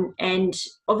difficult, and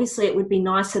obviously it would be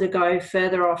nicer to go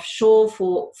further offshore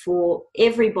for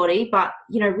everybody, but,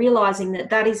 you know, realising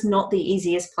that is not the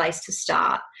easiest place to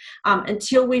start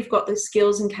until we've got the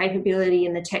skills and capability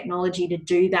and the technology to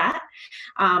do that.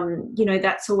 You know,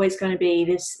 that's always going to be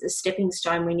this stepping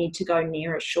stone. We need to go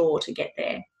nearer shore to get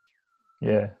there.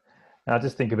 Yeah. And I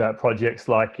just think about projects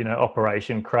like, you know,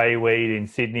 Operation Crayweed in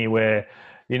Sydney, where,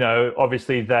 you know,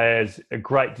 obviously there's a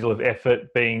great deal of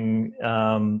effort being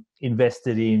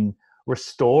invested in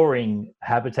restoring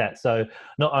habitat. So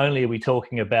not only are we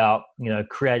talking about, you know,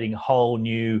 creating whole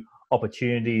new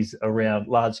opportunities around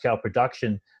large-scale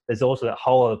production, there's also that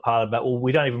whole other part about, well,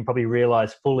 we don't even probably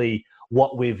realise fully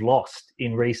what we've lost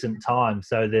in recent times.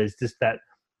 So there's just that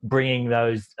bringing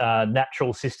those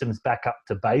natural systems back up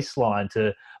to baseline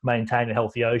to maintain a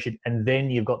healthy ocean. And then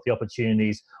you've got the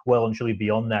opportunities well and truly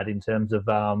beyond that in terms of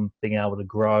being able to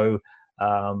grow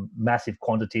massive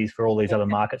quantities for all these other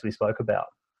markets we spoke about.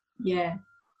 Yeah,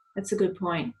 that's a good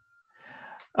point.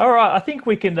 All right, I think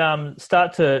we can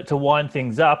start to wind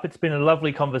things up. It's been a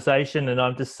lovely conversation, and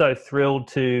I'm just so thrilled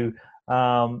to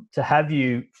have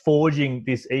you forging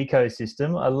this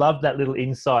ecosystem. I love that little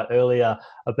insight earlier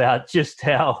about just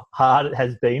how hard it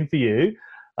has been for you.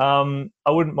 I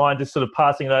wouldn't mind just sort of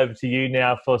passing it over to you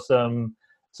now for some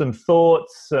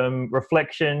thoughts, some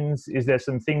reflections. Is there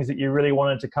some things that you really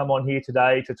wanted to come on here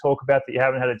today to talk about that you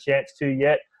haven't had a chance to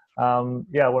yet? I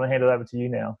want to hand it over to you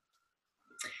now.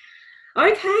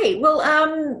 Okay, well,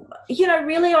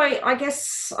 really, I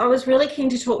guess I was really keen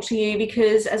to talk to you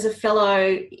because as a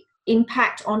fellow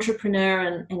impact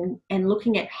entrepreneur and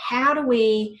looking at how do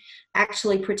we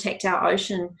actually protect our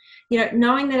ocean,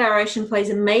 knowing that our ocean plays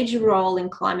a major role in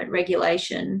climate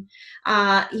regulation,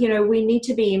 we need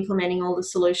to be implementing all the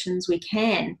solutions we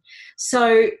can.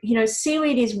 So,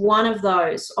 seaweed is one of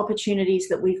those opportunities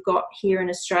that we've got here in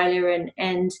Australia,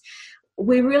 and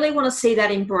we really want to see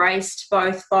that embraced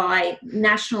both by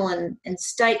national and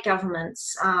state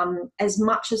governments as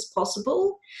much as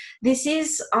possible. This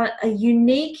is a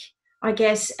unique, I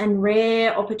guess, and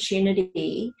rare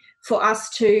opportunity for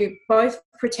us to both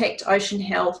protect ocean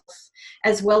health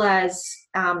as well as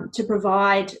to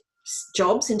provide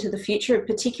jobs into the future,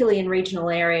 particularly in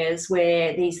regional areas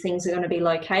where these things are going to be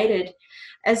located,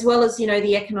 as well as,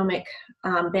 the economic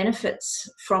benefits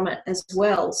from it as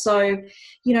well. So,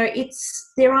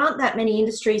 there aren't that many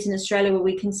industries in Australia where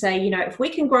we can say, if we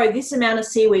can grow this amount of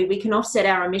seaweed, we can offset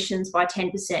our emissions by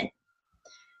 10%.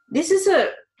 This is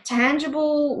a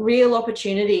tangible, real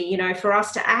opportunity, for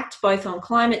us to act both on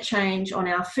climate change, on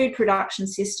our food production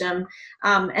system,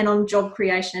 and on job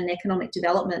creation and economic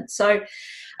development. So,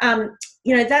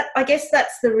 that, I guess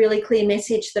that's the really clear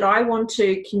message that I want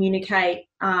to communicate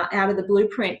out of the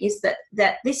blueprint is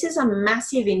that this is a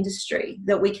massive industry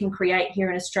that we can create here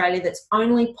in Australia that's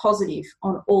only positive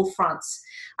on all fronts.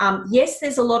 Yes,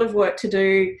 there's a lot of work to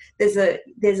do. There's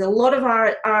a lot of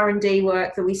R&D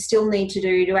work that we still need to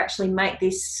do to actually make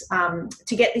this,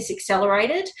 to get this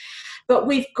accelerated. But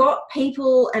we've got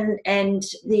people and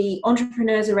the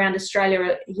entrepreneurs around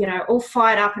Australia, all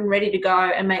fired up and ready to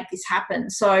go and make this happen.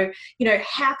 So,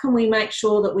 how can we make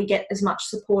sure that we get as much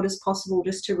support as possible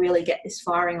just to really get this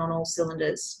firing on all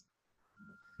cylinders?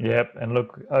 Yep, and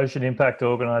look, Ocean Impact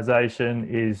Organisation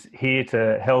is here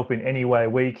to help in any way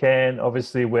we can.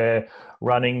 Obviously, we're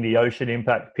running the Ocean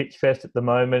Impact Pitch Fest at the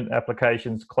moment.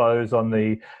 Applications close on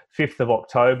the 5th of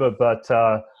October, but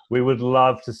we would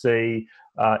love to see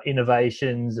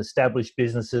innovations, established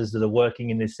businesses that are working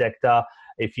in this sector.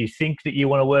 If you think that you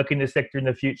want to work in this sector in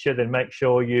the future, then make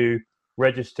sure you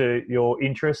register your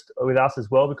interest with us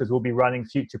as well, because we'll be running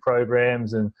future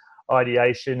programs and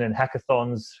ideation and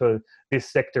hackathons for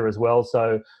this sector as well.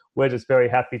 So we're just very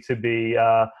happy to be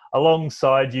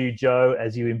alongside you, Joe,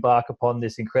 as you embark upon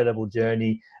this incredible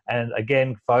journey. And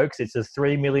again, folks, it's a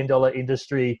 $3 million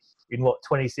industry in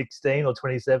 2016 or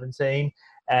 2017.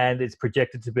 And it's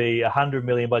projected to be 100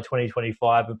 million by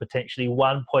 2025 and potentially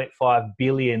 1.5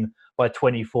 billion by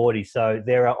 2040. So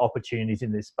there are opportunities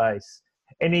in this space.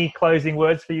 Any closing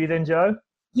words for you then, Joe?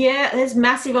 Yeah, there's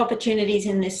massive opportunities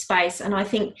in this space. And I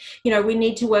think, we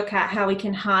need to work out how we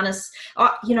can harness,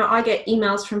 I get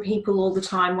emails from people all the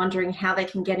time wondering how they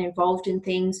can get involved in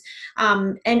things.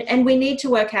 And we need to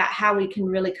work out how we can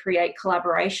really create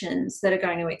collaborations that are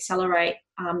going to accelerate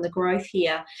the growth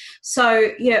here.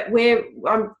 So, yeah,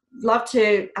 I'd love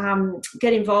to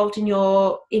get involved in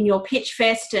your pitch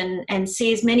fest and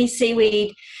see as many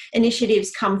seaweed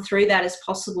initiatives come through that as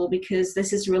possible, because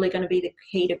this is really going to be the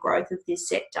key to growth of this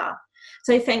sector.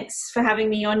 So thanks for having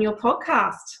me on your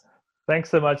podcast.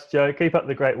 Thanks so much, Joe. Keep up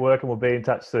the great work and we'll be in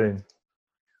touch soon.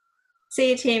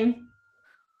 See you, Tim.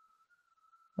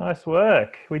 Nice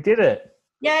work. We did it.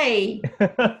 Yay.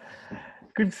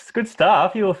 Good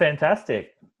stuff. You were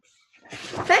fantastic.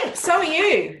 Thanks. So are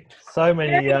you. So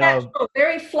many. Very natural,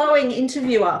 very flowing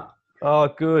interviewer. Oh,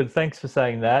 good. Thanks for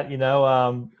saying that.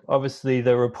 Obviously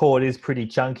the report is pretty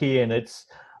chunky and it's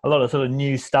a lot of sort of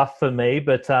new stuff for me,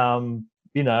 but,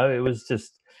 it was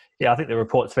just, I think the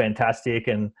report's fantastic.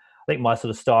 And I think my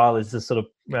sort of style is to sort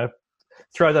of,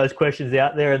 throw those questions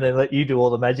out there and then let you do all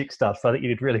the magic stuff. So I think you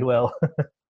did really well.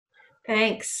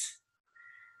 Thanks.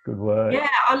 Good work. Yeah,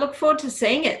 I look forward to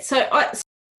seeing it. So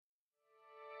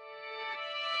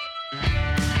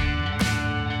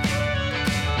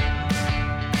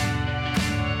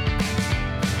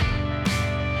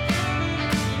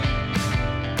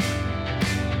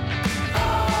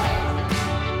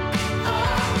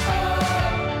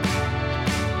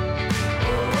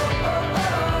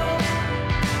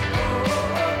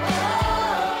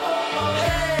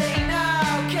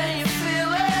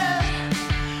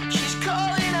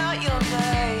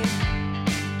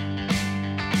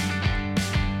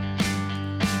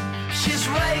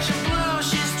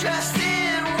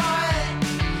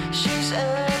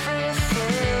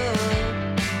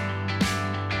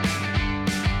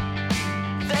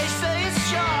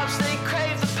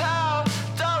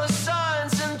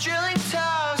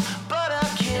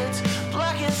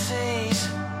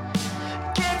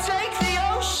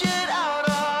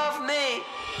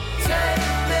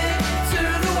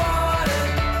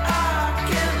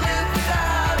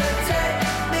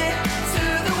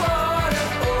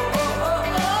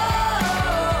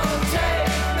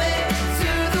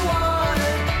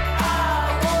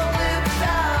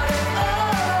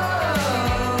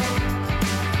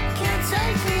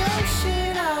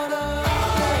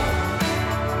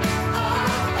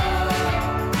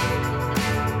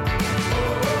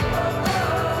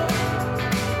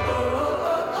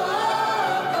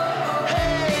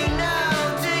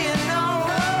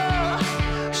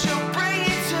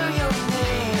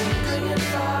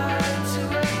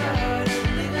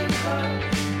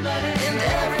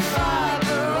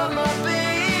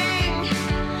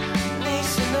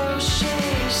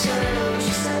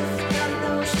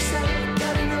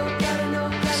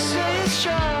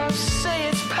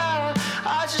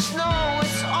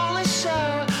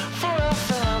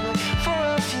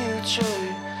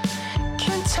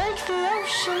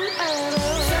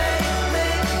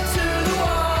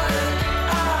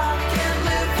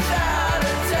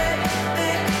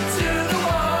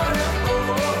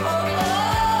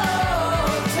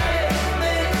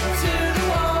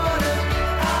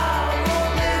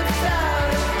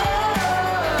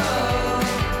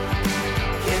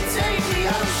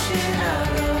ocean out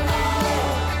of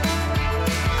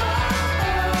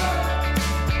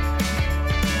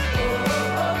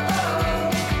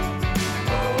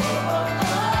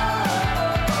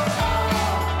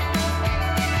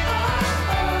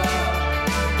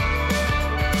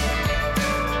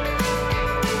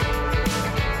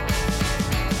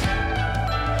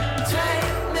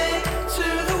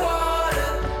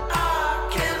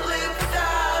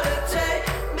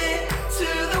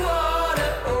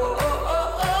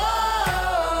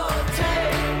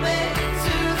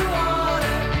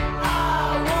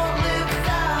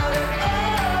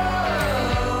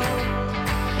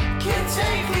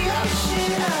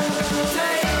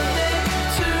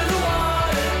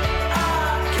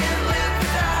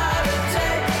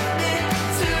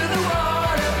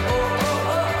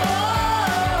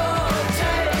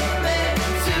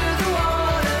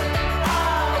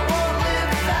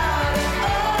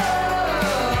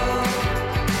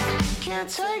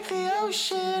take the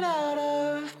ocean out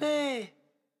of me.